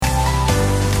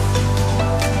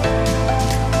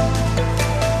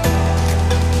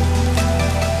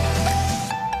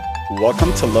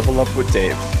Welcome to Level Up with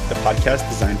Dave, the podcast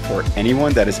designed for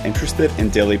anyone that is interested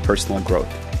in daily personal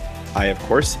growth. I, of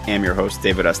course, am your host,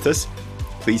 David Estes.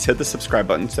 Please hit the subscribe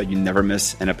button so that you never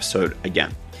miss an episode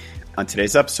again. On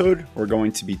today's episode, we're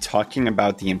going to be talking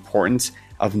about the importance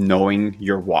of knowing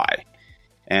your why.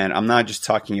 And I'm not just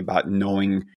talking about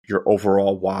knowing your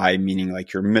overall why, meaning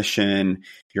like your mission,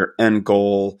 your end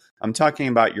goal. I'm talking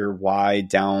about your why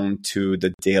down to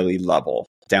the daily level,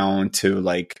 down to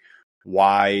like,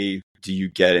 why do you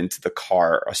get into the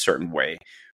car a certain way?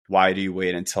 Why do you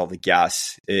wait until the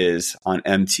gas is on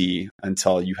empty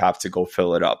until you have to go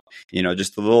fill it up? You know,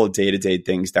 just the little day-to-day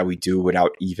things that we do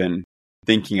without even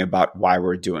thinking about why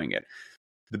we're doing it.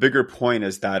 The bigger point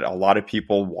is that a lot of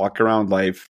people walk around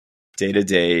life day to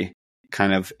day,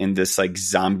 kind of in this like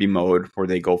zombie mode where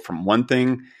they go from one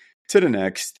thing to the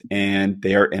next and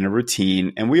they are in a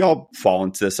routine. And we all fall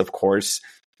into this, of course,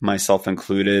 myself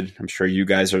included. I'm sure you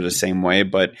guys are the same way,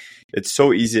 but it's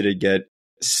so easy to get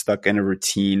stuck in a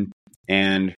routine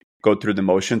and go through the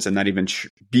motions and not even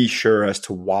be sure as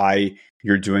to why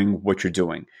you're doing what you're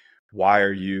doing. Why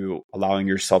are you allowing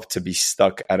yourself to be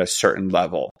stuck at a certain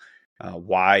level?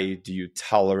 Why do you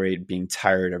tolerate being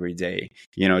tired every day?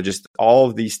 You know, just all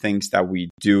of these things that we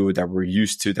do, that we're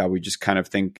used to, that we just kind of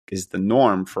think is the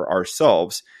norm for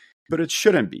ourselves, but it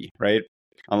shouldn't be, right?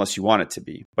 Unless you want it to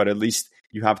be, but at least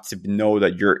you have to know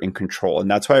that you're in control.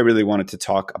 And that's why I really wanted to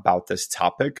talk about this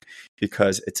topic,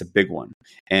 because it's a big one.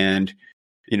 And,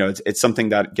 you know, it's something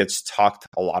that gets talked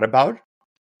a lot about.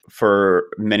 For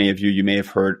many of you, you may have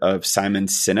heard of Simon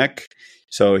Sinek.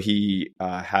 So he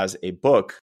has a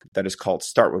book that is called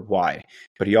Start With Why.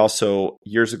 But he also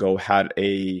years ago had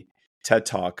a TED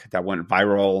Talk that went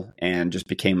viral and just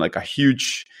became like a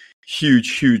huge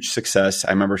success. I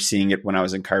remember seeing it when I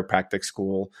was in chiropractic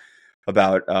school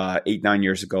about 8-9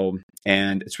 years ago.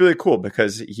 And it's really cool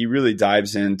because he really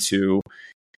dives into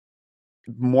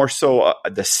more so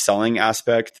the selling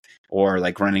aspect or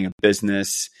like running a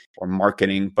business or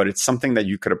marketing, but it's something that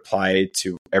you could apply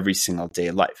to every single day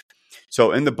of life.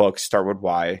 So in the book, Start With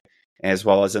Why, as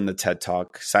well as in the TED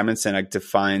Talk, Simon Sinek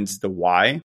defines the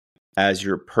why as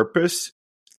your purpose,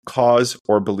 cause,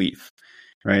 or belief,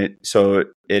 right? So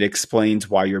it explains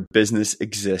why your business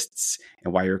exists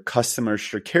and why your customers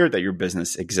should care that your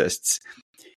business exists.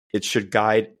 It should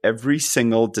guide every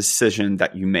single decision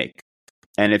that you make.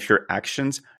 And if your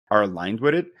actions are aligned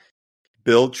with it,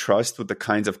 build trust with the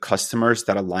kinds of customers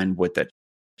that align with it.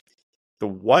 The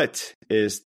what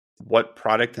is what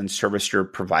product and service you're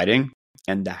providing,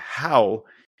 and the how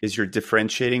is your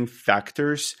differentiating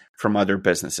factors from other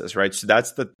businesses, right? So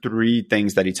that's the three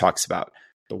things that he talks about: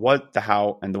 the what, the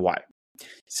how, and the why.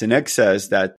 Sinek says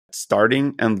that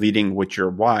starting and leading with your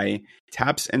why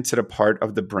taps into the part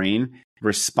of the brain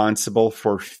responsible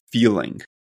for feeling,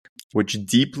 which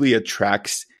deeply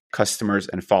attracts customers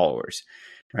and followers,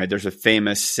 right? There's a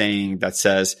famous saying that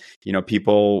says, you know,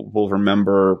 people will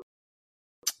remember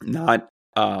not,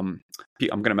 I'm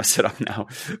going to mess it up now,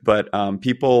 but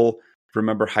people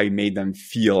remember how you made them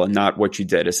feel and not what you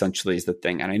did, essentially, is the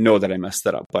thing. And I know that I messed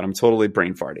it up, but I'm totally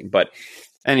brain farting. But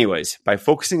anyways, by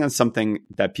focusing on something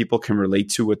that people can relate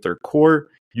to with their core,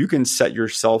 you can set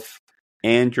yourself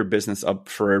and your business up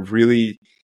for a really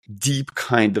deep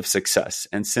kind of success.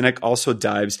 And Sinek also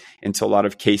dives into a lot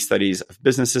of case studies of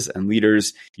businesses and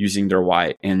leaders using their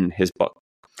why in his book.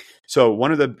 So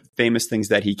one of the famous things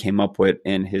that he came up with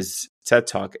in his TED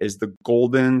Talk is the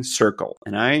golden circle.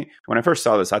 And when I first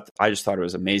saw this, I just thought it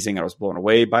was amazing. I was blown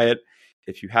away by it.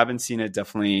 If you haven't seen it,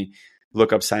 definitely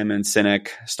look up Simon Sinek,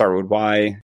 Start With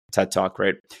Why, TED Talk,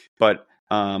 right? But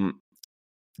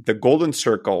the golden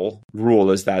circle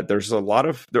rule is that there's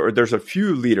a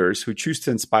few leaders who choose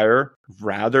to inspire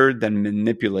rather than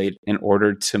manipulate in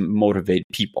order to motivate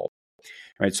people,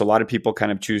 right? So a lot of people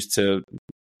kind of choose to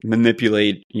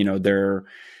manipulate, you know, their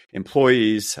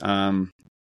employees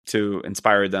to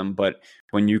inspire them. But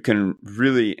when you can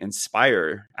really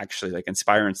inspire, actually like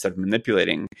inspire instead of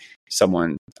manipulating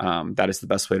someone, that is the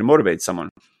best way to motivate someone.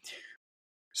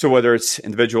 So whether it's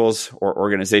individuals or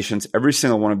organizations, every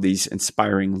single one of these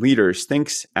inspiring leaders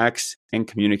thinks, acts, and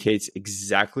communicates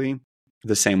exactly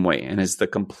the same way and is the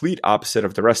complete opposite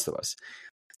of the rest of us.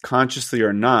 Consciously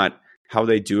or not, how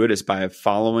they do it is by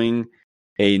following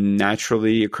a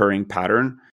naturally occurring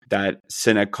pattern that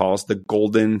Sinek calls the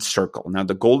golden circle. Now,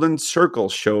 the golden circle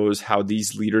shows how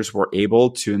these leaders were able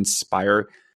to inspire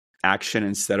action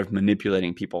instead of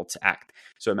manipulating people to act.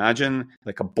 So imagine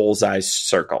like a bullseye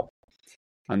circle.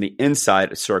 On the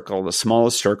inside circle, the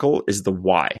smallest circle is the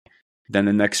why. Then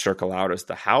the next circle out is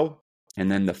the how. And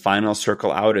then the final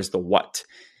circle out is the what.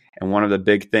 And one of the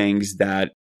big things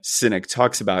that Sinek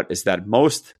talks about is that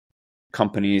most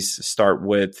companies start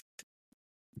with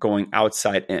going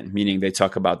outside in, meaning they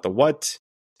talk about the what,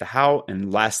 the how,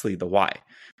 and lastly, the why,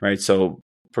 right? So,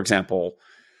 for example,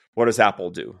 what does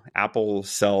Apple do? Apple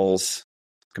sells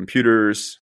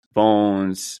computers,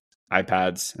 phones,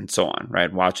 iPads, and so on,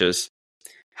 right? Watches.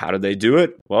 How do they do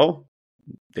it? Well,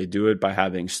 they do it by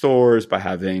having stores, by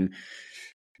having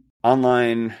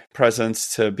online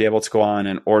presence to be able to go on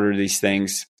and order these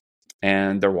things.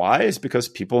 And their why is because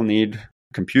people need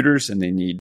computers and they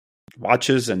need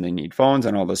watches and they need phones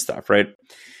and all this stuff, right?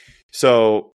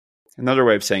 So another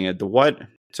way of saying it, the what.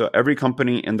 So every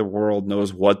company in the world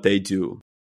knows what they do,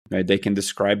 right? They can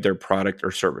describe their product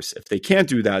or service. If they can't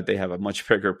do that, they have a much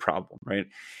bigger problem, right?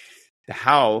 The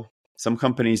how, some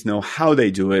companies know how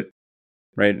they do it,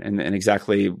 right? And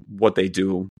exactly what they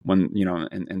do when,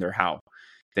 in their how.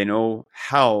 They know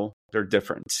how they're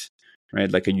different,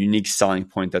 right? Like a unique selling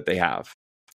point that they have.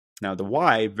 Now, the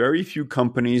why, very few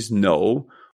companies know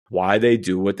why they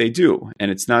do what they do. And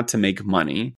it's not to make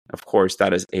money. Of course,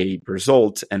 that is a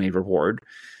result and a reward,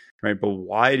 right? But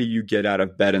why do you get out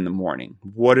of bed in the morning?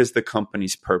 What is the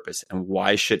company's purpose? And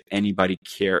why should anybody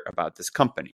care about this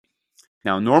company?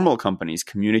 Now, normal companies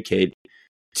communicate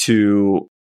to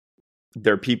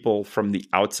their people from the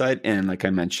outside in, like I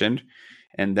mentioned,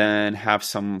 and then have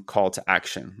some call to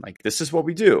action. Like, this is what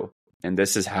we do, and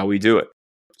this is how we do it.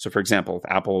 So, for example,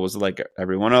 if Apple was like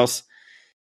everyone else,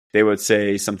 they would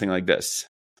say something like this: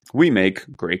 we make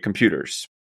great computers.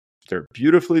 They're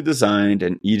beautifully designed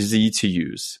and easy to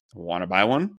use. Want to buy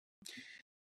one?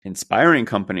 Inspiring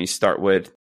companies start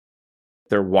with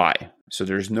their why. So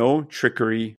there's no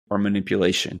trickery or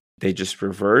manipulation. They just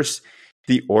reverse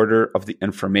the order of the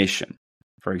information.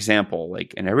 For example,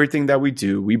 like in everything that we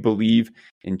do, we believe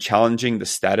in challenging the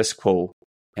status quo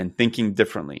and thinking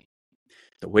differently.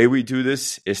 The way we do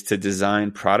this is to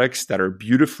design products that are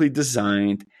beautifully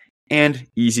designed and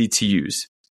easy to use.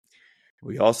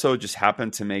 We also just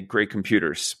happen to make great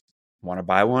computers. Want to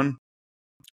buy one?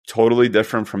 Totally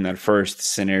different from that first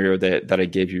scenario that I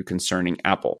gave you concerning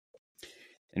Apple.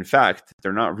 In fact,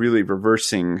 they're not really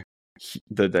reversing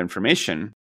the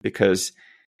information because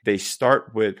they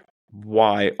start with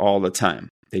why all the time.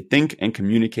 They think and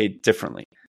communicate differently.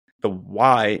 The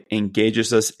why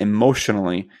engages us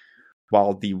emotionally,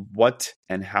 while the what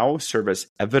and how serve as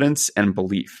evidence and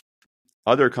belief.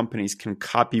 Other companies can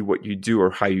copy what you do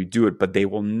or how you do it, but they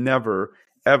will never,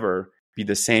 ever be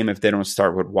the same if they don't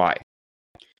start with why.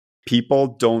 People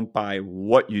don't buy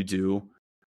what you do,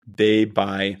 they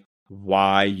buy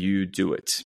why you do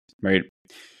it, right?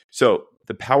 So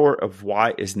the power of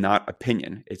why is not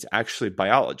opinion. It's actually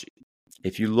biology.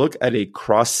 If you look at a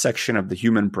cross-section of the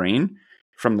human brain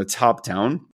from the top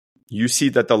down, you see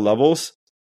that the levels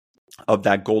of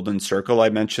that golden circle I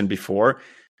mentioned before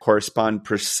correspond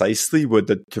precisely with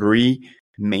the three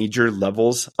major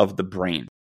levels of the brain.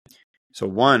 So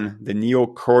one, the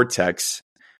neocortex,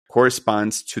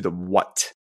 corresponds to the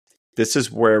what. This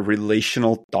is where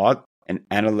relational thought and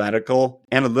analytical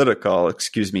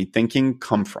thinking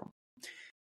come from.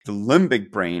 The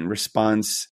limbic brain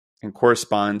responds and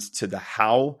corresponds to the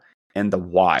how and the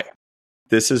why.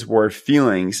 This is where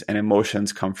feelings and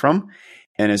emotions come from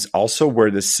and is also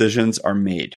where decisions are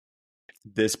made.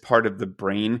 This part of the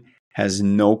brain has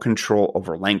no control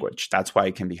over language. That's why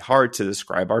it can be hard to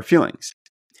describe our feelings.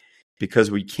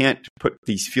 Because we can't put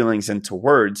these feelings into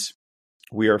words,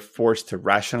 we are forced to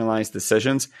rationalize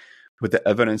decisions with the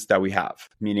evidence that we have,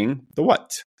 meaning the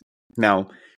what. Now,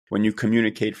 when you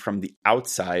communicate from the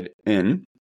outside in,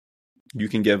 you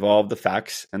can give all of the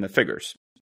facts and the figures,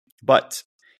 but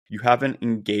you haven't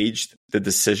engaged the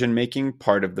decision-making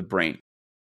part of the brain.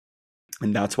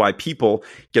 And that's why people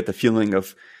get the feeling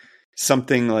of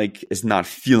something like is not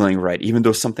feeling right, even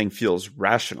though something feels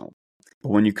rational.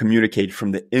 But when you communicate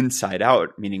from the inside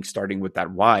out, meaning starting with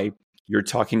that why, you're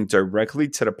talking directly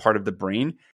to the part of the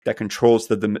brain that controls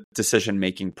the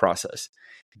decision-making process.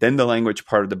 Then the language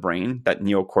part of the brain, that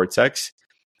neocortex,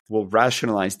 will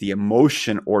rationalize the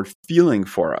emotion or feeling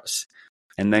for us.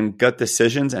 And then gut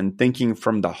decisions and thinking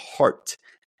from the heart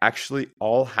actually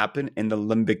all happen in the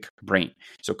limbic brain.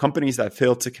 So companies that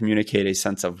fail to communicate a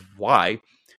sense of why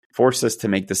force us to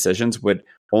make decisions with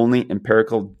only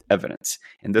empirical evidence.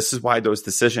 And this is why those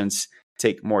decisions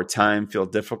take more time, feel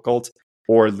difficult,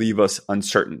 or leave us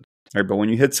uncertain. Right? But when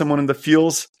you hit someone in the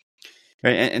feels,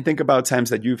 right, and think about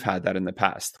times that you've had that in the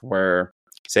past where,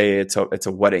 say, it's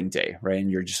a wedding day, right?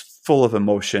 And you're just full of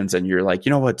emotions and you're like,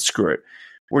 you know what, screw it.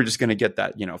 We're just going to get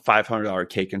that, $500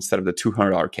 cake instead of the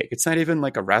 $200 cake. It's not even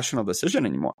like a rational decision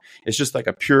anymore. It's just like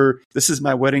a pure, this is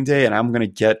my wedding day and I'm going to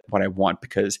get what I want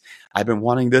because I've been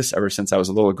wanting this ever since I was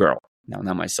a little girl. No,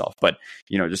 not myself, but,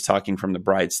 just talking from the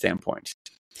bride standpoint.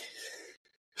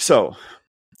 So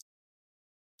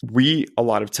we, a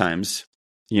lot of times,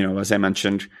 as I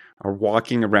mentioned, are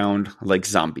walking around like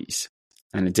zombies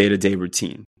in a day-to-day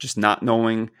routine, just not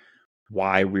knowing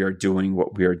why we are doing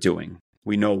what we are doing.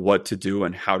 We know what to do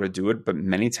and how to do it, but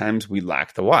many times we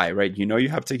lack the why, right? You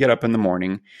have to get up in the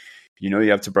morning. You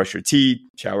have to brush your teeth,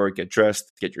 shower, get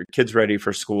dressed, get your kids ready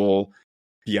for school,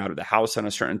 be out of the house at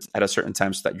a certain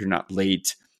time so that you're not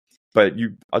late. But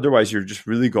otherwise you're just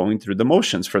really going through the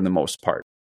motions for the most part.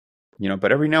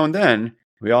 But every now and then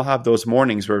we all have those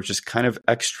mornings where it's just kind of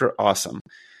extra awesome.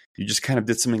 You just kind of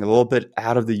did something a little bit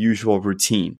out of the usual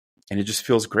routine and it just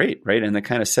feels great, right? And it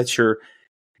kind of sets your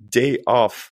day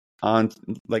off on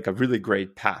like a really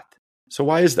great path. So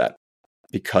why is that?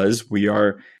 Because we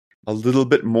are a little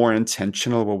bit more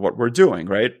intentional with what we're doing,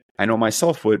 right? I know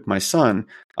myself with my son,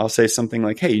 I'll say something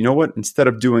like, hey, you know what? Instead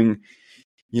of doing,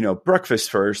 breakfast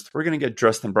first, we're going to get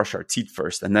dressed and brush our teeth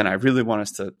first. And then I really want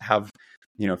us to have,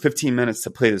 15 minutes to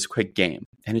play this quick game.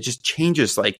 And it just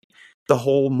changes like the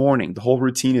whole morning. The whole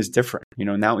routine is different.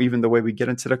 Now even the way we get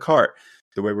into the car,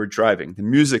 the way we're driving, the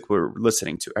music we're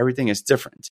listening to, everything is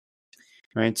different,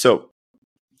 right? So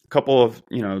a couple of,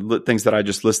 things that I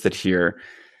just listed here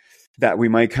that we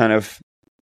might kind of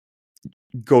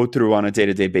go through on a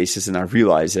day-to-day basis and not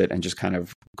realize it and just kind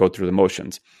of go through the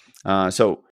motions.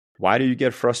 So why do you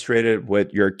get frustrated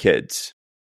with your kids?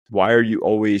 Why are you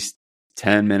always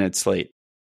 10 minutes late?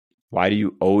 Why do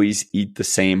you always eat the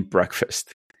same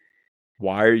breakfast?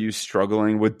 Why are you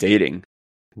struggling with dating?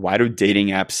 Why do dating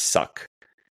apps suck?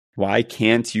 Why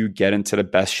can't you get into the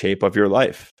best shape of your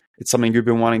life? It's something you've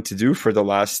been wanting to do for the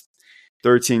last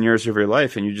 13 years of your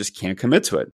life and you just can't commit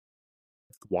to it.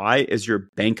 Why is your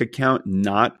bank account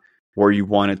not where you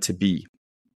want it to be?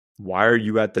 Why are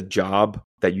you at the job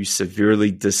that you severely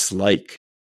dislike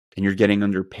and you're getting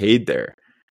underpaid there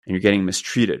and you're getting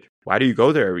mistreated? Why do you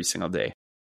go there every single day?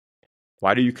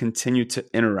 Why do you continue to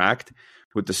interact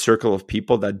with the circle of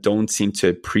people that don't seem to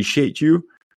appreciate you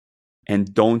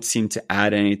and don't seem to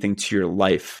add anything to your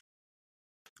life?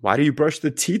 Why do you brush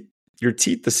your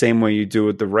teeth the same way you do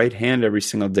with the right hand every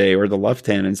single day or the left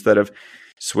hand instead of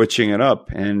switching it up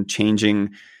and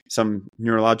changing some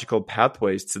neurological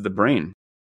pathways to the brain?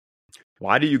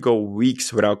 Why do you go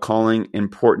weeks without calling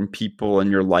important people in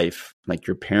your life, like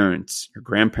your parents, your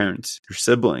grandparents, your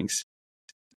siblings?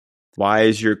 Why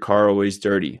is your car always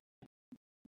dirty?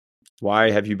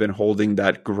 Why have you been holding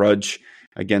that grudge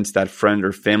against that friend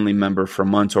or family member for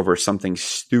months over something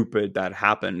stupid that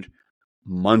happened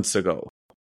months ago?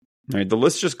 Right, the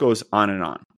list just goes on and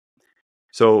on.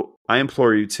 So I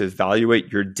implore you to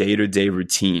evaluate your day-to-day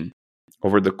routine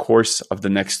over the course of the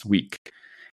next week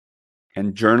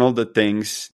and journal the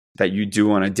things that you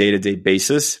do on a day-to-day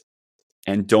basis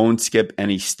and don't skip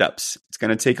any steps. It's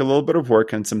going to take a little bit of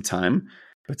work and some time,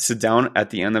 but sit down at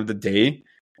the end of the day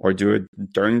or do it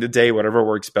during the day, whatever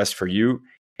works best for you,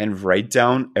 and write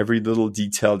down every little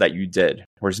detail that you did,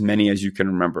 or as many as you can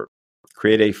remember.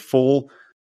 Create a full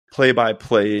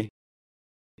play-by-play,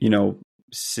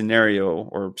 scenario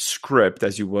or script,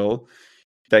 as you will,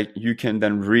 that you can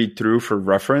then read through for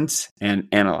reference and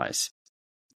analyze.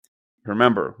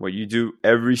 Remember, what you do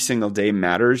every single day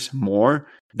matters more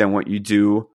than what you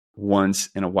do once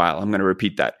in a while. I'm going to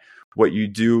repeat that. What you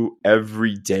do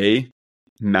every day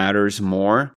matters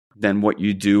more than what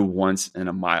you do once in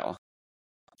a mile.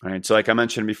 All right. So like I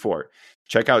mentioned before,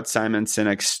 check out Simon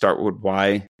Sinek's Start With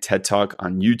Why TED Talk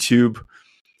on YouTube.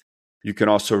 You can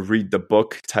also read the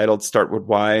book titled Start With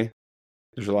Why.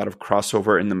 There's a lot of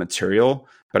crossover in the material,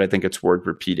 but I think it's worth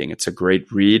repeating. It's a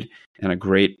great read and a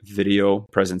great video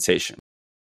presentation.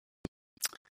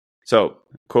 So,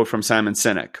 quote from Simon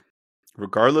Sinek: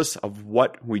 regardless of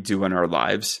what we do in our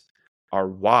lives, our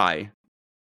why,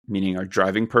 meaning our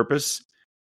driving purpose,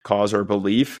 cause, or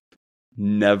belief,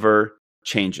 never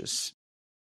changes.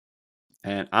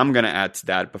 And I'm going to add to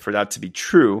that, but for that to be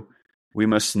true, we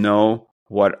must know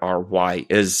what our why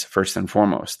is first and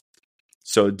foremost.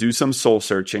 So do some soul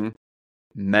searching,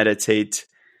 meditate,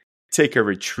 take a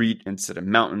retreat into the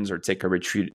mountains or take a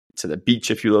retreat to the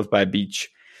beach if you live by a beach.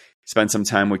 Spend some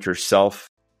time with yourself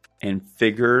and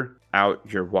figure out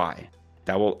your why.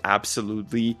 That will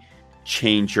absolutely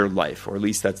change your life, or at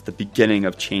least that's the beginning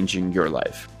of changing your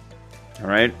life. All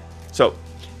right. So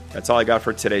that's all I got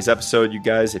for today's episode. You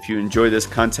guys, if you enjoy this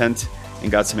content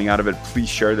and got something out of it, please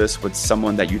share this with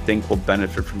someone that you think will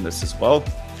benefit from this as well.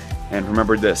 And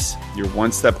remember this, you're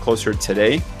one step closer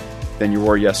today than you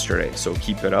were yesterday. So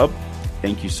keep it up.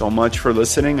 Thank you so much for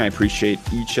listening. I appreciate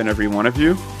each and every one of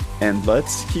you. And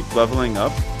let's keep leveling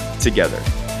up together.